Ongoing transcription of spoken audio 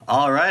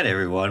All right,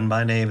 everyone.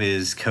 My name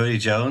is Cody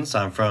Jones.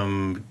 I'm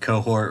from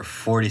Cohort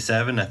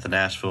 47 at the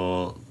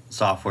Nashville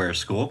Software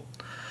School.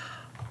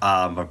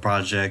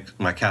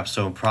 My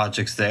capstone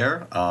projects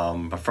there,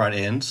 my front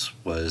end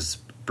was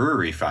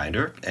Brewery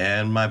Finder,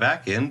 and my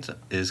back end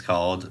is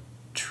called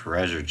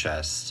Treasure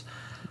Chest.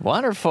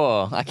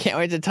 Wonderful. I can't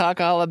wait to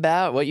talk all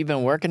about what you've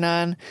been working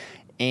on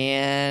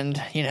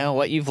and,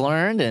 what you've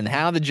learned and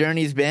how the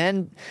journey's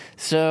been.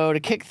 So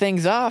to kick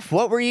things off,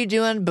 what were you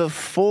doing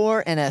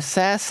before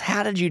NSS?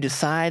 How did you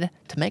decide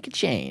to make a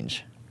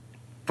change?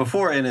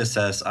 Before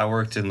NSS, I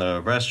worked in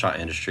the restaurant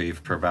industry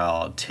for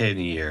about 10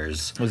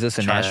 years. Was this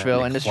a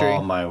Nashville industry?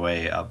 Claw my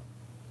way up.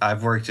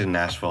 I've worked in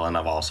Nashville, and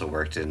I've also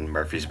worked in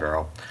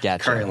Murfreesboro.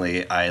 Gotcha.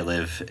 Currently, I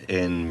live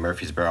in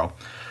Murfreesboro,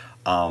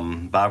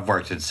 but I've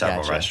worked in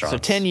several restaurants. So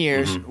 10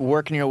 years,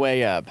 working your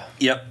way up.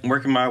 Yep,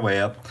 working my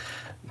way up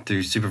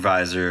through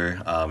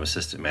supervisor,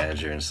 assistant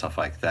manager, and stuff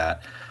like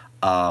that.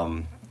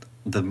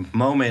 The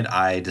moment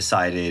I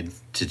decided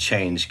to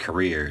change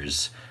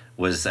careers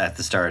was at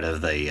the start of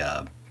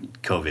the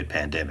COVID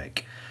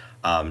pandemic.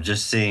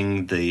 Just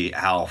seeing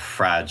how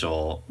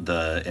fragile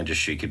the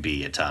industry could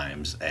be at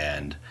times,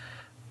 and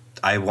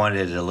I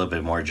wanted a little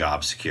bit more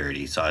job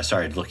security, so I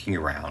started looking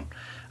around.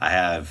 I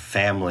have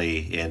family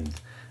in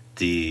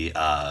the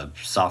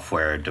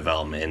software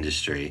development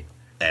industry,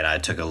 and I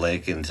took a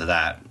look into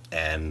that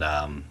and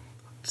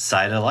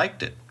decided I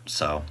liked it.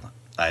 So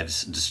I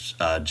just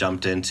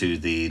jumped into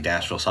the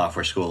Nashville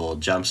Software School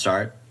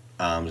Jumpstart,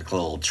 a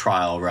little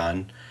trial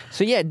run.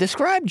 So yeah,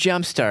 describe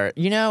Jumpstart.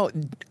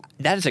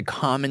 That is a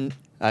common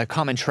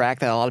track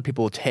that a lot of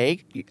people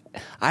take.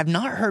 I've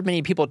not heard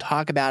many people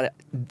talk about it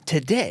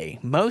today.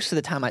 Most of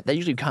the time, that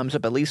usually comes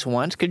up at least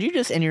once. Could you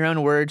just, in your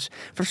own words,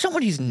 for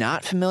someone who's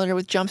not familiar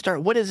with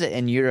Jumpstart, what is it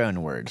in your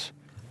own words?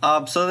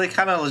 So they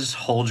kind of just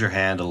hold your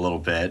hand a little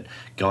bit,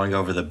 going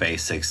over the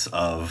basics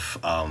of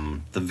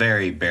the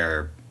very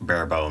bare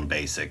bone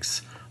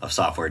basics of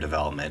software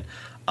development.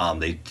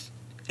 They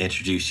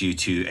introduce you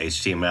to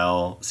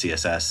HTML,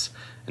 CSS,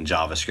 and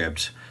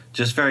JavaScript.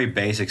 Just very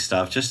basic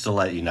stuff, just to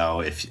let you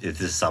know if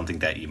this is something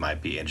that you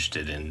might be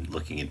interested in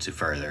looking into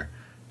further.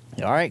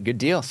 All right, good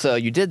deal. So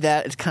you did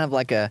that. It's kind of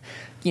like a,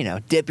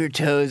 dip your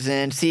toes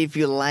in, see if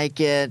you like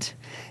it.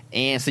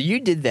 And so you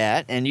did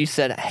that, and you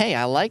said, hey,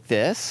 I like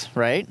this,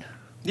 right?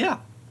 Yeah,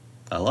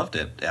 I loved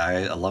it.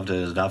 I loved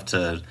it enough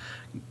to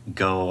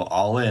go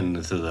all in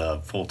to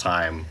the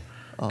full-time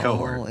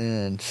cohort. All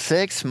in.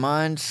 6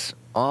 months,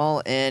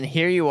 all in.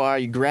 Here you are.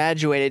 You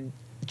graduated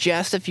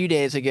just a few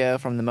days ago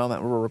from the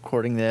moment we're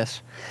recording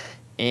this,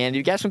 and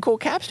you've got some cool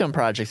capstone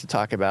projects to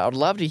talk about. I'd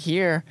love to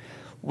hear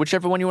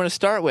whichever one you want to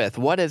start with.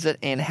 What is it,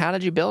 and how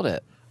did you build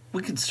it?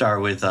 We could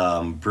start with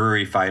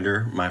Brewery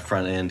Finder, my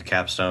front-end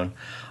capstone.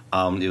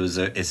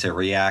 It's a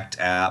React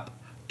app.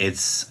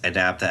 It's an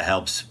app that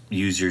helps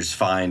users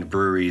find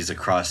breweries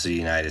across the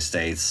United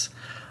States.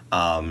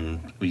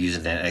 We use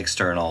an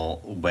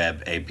external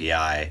web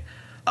API.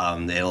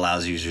 It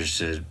allows users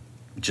to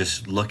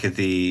just get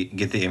the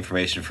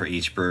information for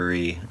each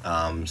brewery,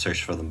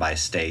 search for them by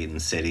state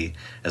and city,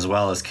 as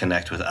well as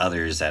connect with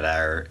others that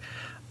are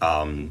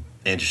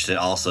interested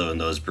also in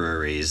those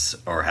breweries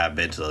or have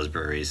been to those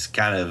breweries,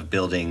 kind of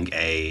building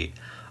a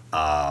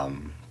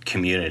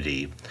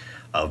community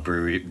of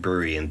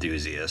brewery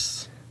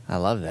enthusiasts. I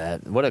love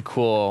that. What a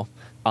cool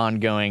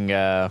ongoing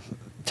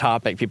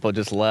topic people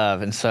just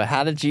love. And so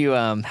how did you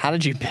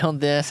build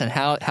this, and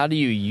how do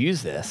you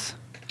use this?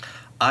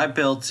 I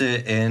built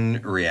it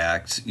in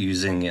React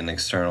using an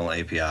external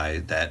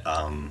API that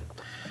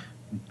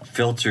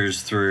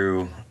filters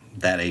through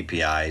that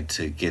API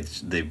to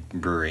get the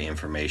brewery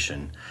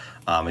information.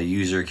 A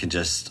user can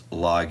just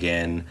log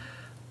in,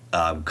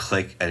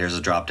 click, and there's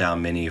a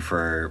drop-down menu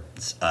for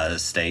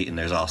state, and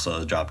there's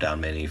also a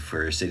drop-down menu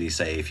for city.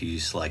 Say if you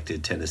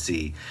selected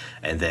Tennessee,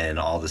 and then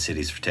all the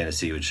cities for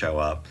Tennessee would show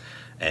up,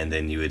 and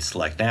then you would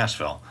select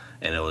Nashville,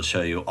 and it will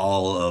show you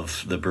all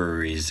of the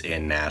breweries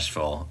in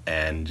Nashville,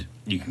 and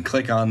you can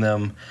click on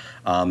them,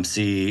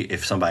 see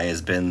if somebody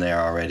has been there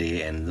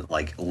already and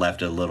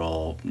left a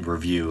little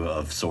review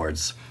of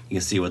sorts. You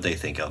can see what they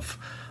think of,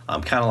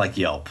 kind of like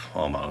Yelp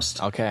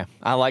almost. Okay,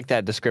 I like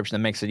that description.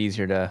 That makes it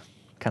easier to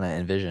kind of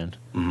envision.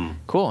 Mm-hmm.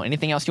 Cool.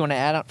 Anything else you want to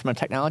add from a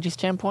technology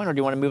standpoint, or do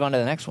you want to move on to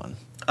the next one?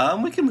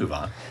 We can move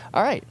on.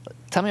 All right.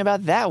 Tell me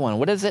about that one.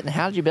 What is it, and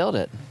how did you build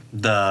it?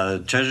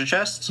 The Treasure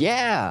Chest?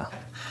 Yeah.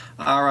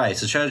 All right.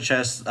 So Treasure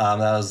Chest, that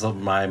was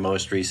my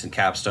most recent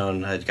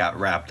capstone. I got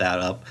wrapped that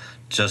up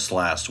just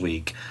last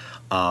week.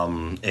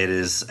 It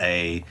is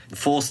a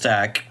full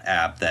stack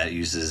app that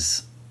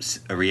uses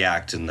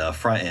React in the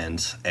front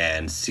end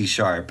and C#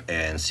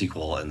 and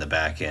SQL in the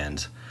back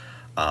end.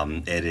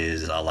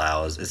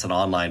 It's an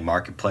online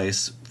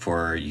marketplace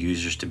for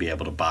users to be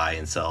able to buy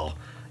and sell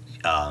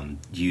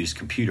used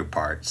computer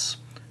parts.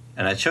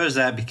 And I chose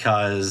that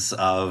because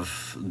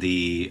of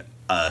the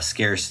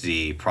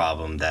scarcity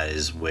problem that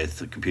is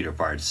with computer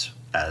parts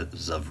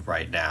as of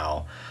right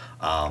now.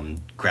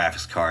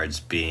 Graphics cards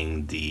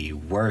being the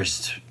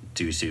worst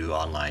due to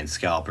online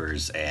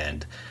scalpers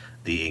and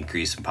the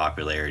increase in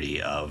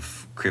popularity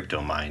of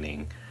crypto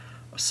mining.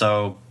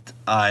 So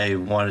I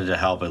wanted to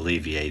help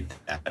alleviate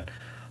that.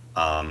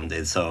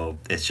 And so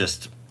it's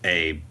just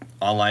a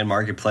online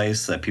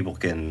marketplace that people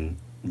can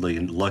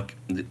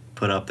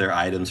put up their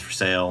items for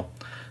sale.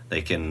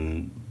 They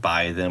can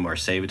buy them or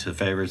save it to the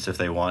favorites if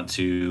they want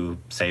to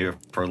save it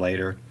for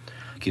later.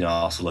 You can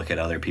also look at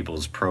other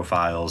people's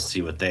profiles,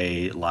 see what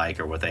they like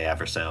or what they have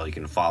for sale. You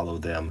can follow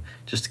them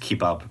just to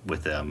keep up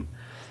with them.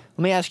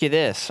 Let me ask you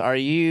this. Are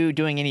you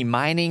doing any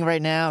mining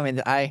right now? I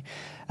mean, I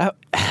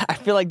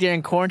feel like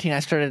during quarantine I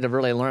started to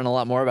really learn a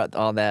lot more about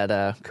all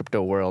that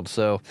crypto world.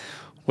 So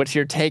what's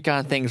your take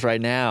on things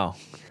right now?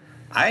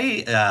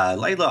 I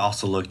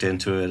also looked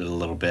into it a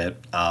little bit.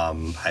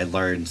 I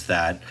learned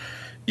that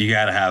you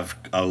got to have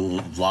a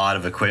lot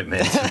of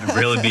equipment to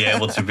really be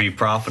able to be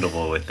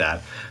profitable with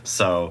that.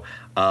 So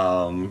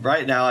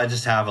right now I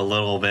just have a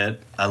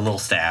little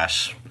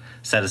stash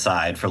set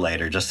aside for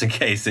later just in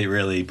case it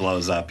really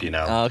blows up,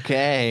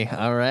 Okay.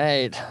 All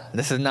right.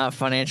 This is not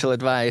financial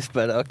advice,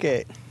 but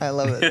okay. I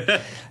love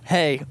it.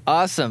 Hey,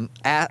 awesome.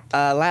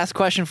 Last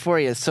question for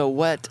you. So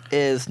what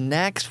is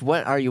next?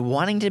 What are you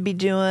wanting to be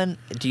doing?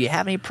 Do you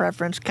have any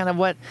preference? Kind of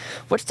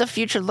what's the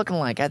future looking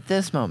like at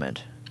this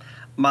moment?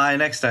 My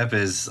next step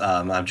is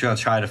I'm going to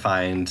try to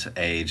find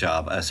a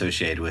job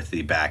associated with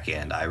the back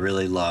end. I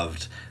really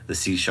loved the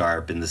C#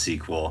 and the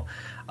SQL.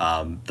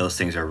 Those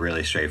things are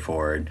really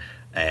straightforward,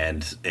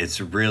 and it's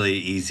really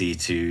easy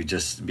to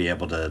just be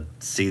able to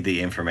see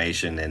the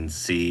information and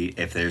see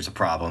if there's a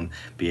problem,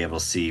 be able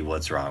to see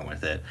what's wrong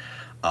with it.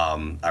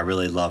 I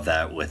really love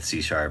that with C#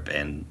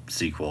 and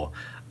SQL,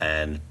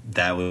 and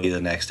that would be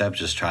the next step,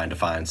 just trying to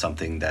find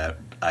something that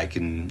I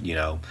can,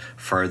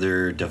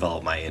 further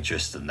develop my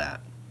interest in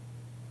that.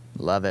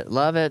 Love it.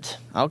 Love it.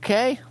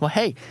 Okay. Well,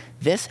 hey,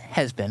 this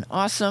has been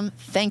awesome.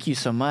 Thank you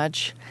so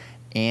much.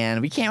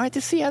 And we can't wait to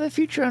see how the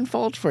future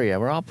unfolds for you.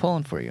 We're all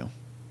pulling for you.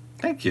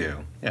 Thank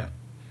you. Yeah.